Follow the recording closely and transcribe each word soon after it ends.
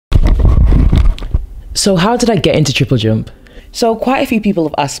So how did I get into triple jump? So quite a few people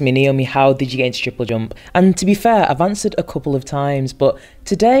have asked me, Naomi, how did you get into triple jump? And to be fair, I've answered a couple of times, but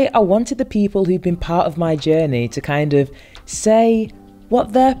today I wanted the people who've been part of my journey to kind of say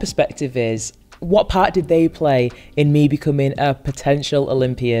what their perspective is. What part did they play in me becoming a potential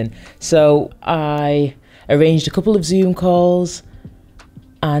Olympian? So I arranged a couple of Zoom calls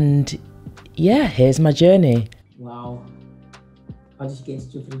and yeah, here's my journey. Wow. How did you get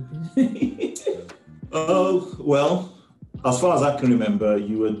into triple jump? Well, as far as I can remember,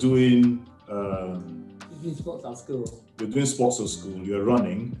 you were doing sports at school. You're doing sports at school, you're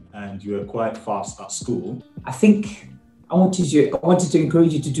running, and you were quite fast at school. I think I wanted to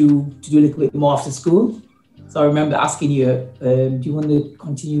encourage you to do a little bit more after school. So I remember asking you, do you want to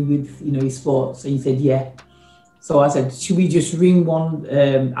continue with your sports? And you said yeah. So I said, should we just ring one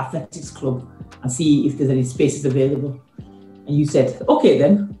athletics club and see if there's any spaces available? And you said, okay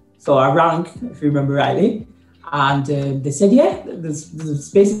then. So I rang, if you remember rightly. And they said, yeah, there's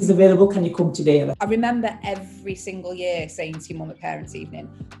spaces available. Can you come today? I remember every single year saying to your mum at parents' evening,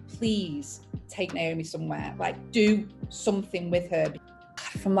 please take Naomi somewhere, like do something with her.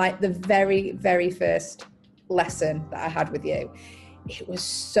 From like the very, very first lesson that I had with you, it was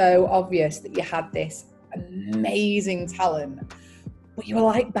so obvious that you had this amazing talent, but you were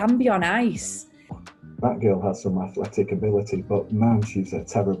like Bambi on ice. That girl has some athletic ability, but man, she's a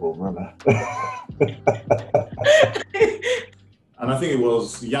terrible runner. And I think it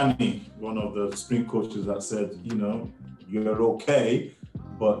was Yanni, one of the sprint coaches, that said, you're okay,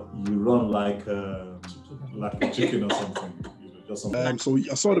 but you run like a chicken or something. So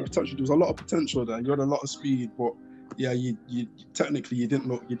I saw the potential. There was a lot of potential there. You had a lot of speed, but yeah, you technically you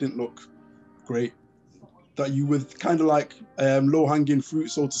didn't look great. That you were kind of like low-hanging fruit,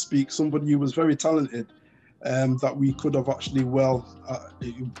 so to speak. Somebody who was very talented, that we could have actually we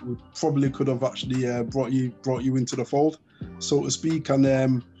probably could have actually brought you into the fold, so to speak.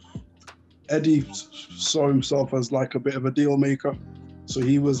 And Eddie saw himself as like a bit of a deal maker. So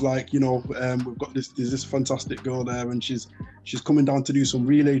he was like, we've got there's this fantastic girl there, and she's coming down to do some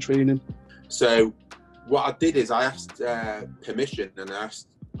relay training. So what I did is I asked permission, and I asked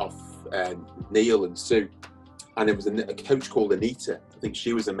of Neil and Sue, and it was a coach called Anita. I think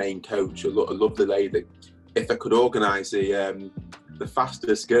she was the main coach, a lovely lady. If I could organise the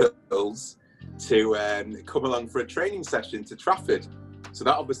fastest girls to come along for a training session to Trafford. So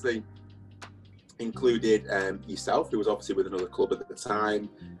that obviously included yourself, who was obviously with another club at the time,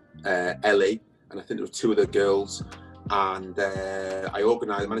 Ellie, and I think there were two other girls. And I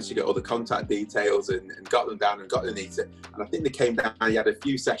managed to get all the contact details and got them down and got Anita. And I think they came down, you had a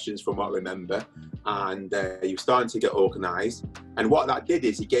few sessions from what I remember, and you were starting to get organised. And what that did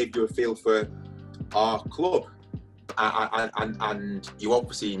is he gave you a feel for our club, and you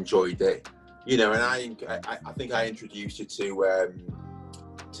obviously enjoyed it, and I think I introduced you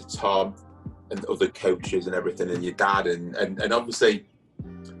to Tom and other coaches and everything, and your dad, and obviously,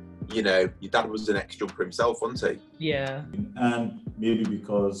 your dad was an ex-jumper himself, wasn't he? Yeah. And maybe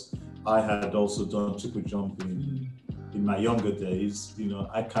because I had also done triple jumping in my younger days,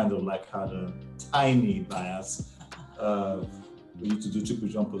 I kind of like had a tiny bias for you to do triple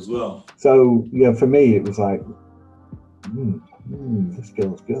jump as well. So yeah, for me it was like, this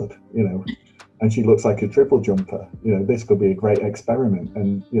girl's good, and she looks like a triple jumper. This could be a great experiment.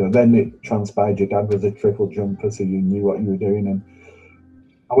 And then it transpired your dad was a triple jumper, so you knew what you were doing. And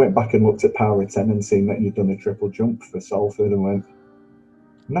I went back and looked at Power 10 and seen that you'd done a triple jump for Salford and went,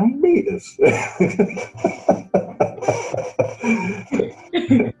 9 meters?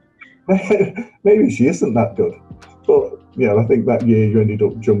 Maybe she isn't that good. But I think that year you ended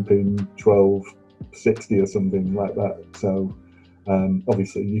up jumping 12.60 or something like that. So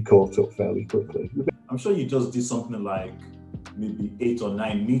obviously you caught up fairly quickly. I'm sure you just did something like maybe 8 or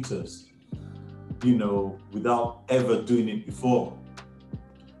 9 meters, without ever doing it before.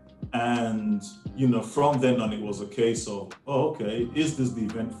 And, from then on, it was a case of, okay, is this the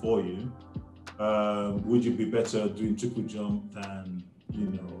event for you? Would you be better doing triple jump than,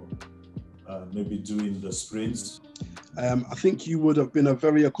 maybe doing the sprints? I think you would have been a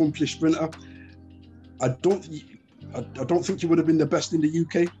very accomplished sprinter. I don't think you would have been the best in the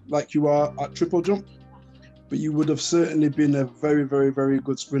UK like you are at triple jump, but you would have certainly been a very, very, very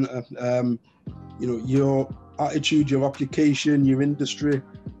good sprinter. Your attitude, your application, your industry,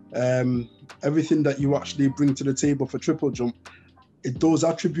 everything that you actually bring to the table for triple jump, those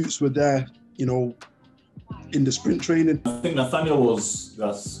attributes were there, in the sprint training. I think Nathaniel was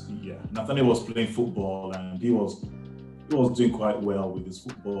playing football, and he was doing quite well with his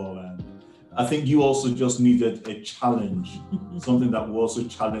football, and I think you also just needed a challenge, something that will also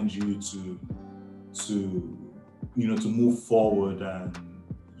challenge you to to, you know, to move forward and,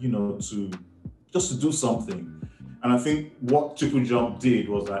 you know, to do something. And I think what triple jump did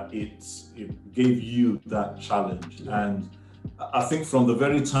was that it gave you that challenge. And I think from the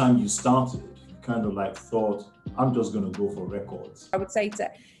very time you started, you kind of like thought, I'm just going to go for records. I would say to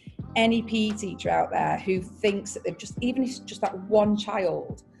any PE teacher out there who thinks that they've just, even if it's just that one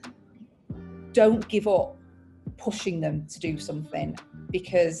child, don't give up pushing them to do something,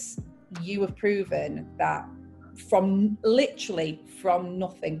 because you have proven that from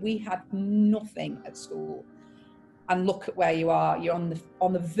nothing, we had nothing at school, and look at where you are. You're on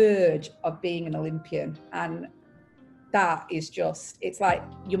the verge of being an Olympian, and that is just, it's like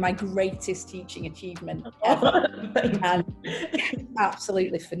you're my greatest teaching achievement ever. And it's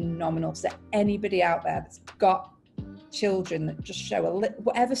absolutely phenomenal. So anybody out there that's got children that just show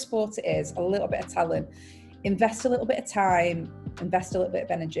whatever sport it is, a little bit of talent, invest a little bit of time, invest a little bit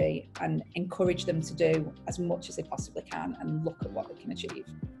of energy, and encourage them to do as much as they possibly can, and look at what they can achieve.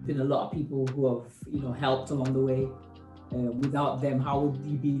 Been a lot of people who have, you know, helped along the way. Without them, how would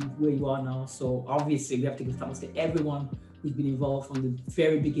you be where you are now? So obviously we have to give thanks to everyone who's been involved from the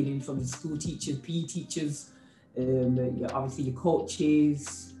very beginning, from the school teachers, PE teachers, obviously your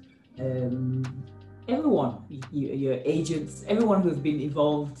coaches, everyone, your agents, everyone who has been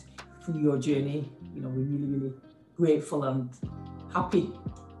involved through your journey. You know, we're really, really grateful and happy,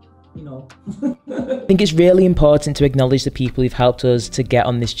 you know. I think it's really important to acknowledge the people who've helped us to get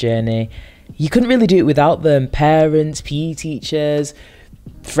on this journey. You couldn't really do it without them. Parents, PE teachers,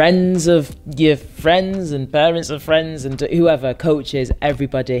 friends of your friends and parents of friends, and whoever, coaches,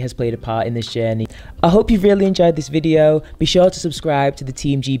 everybody has played a part in this journey. I hope you've really enjoyed this video. Be sure to subscribe to the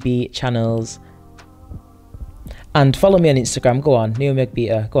Team GB channels. And follow me on Instagram. Go on, Naomi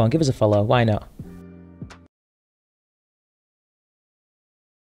Ogbeta. Go on, give us a follow. Why not?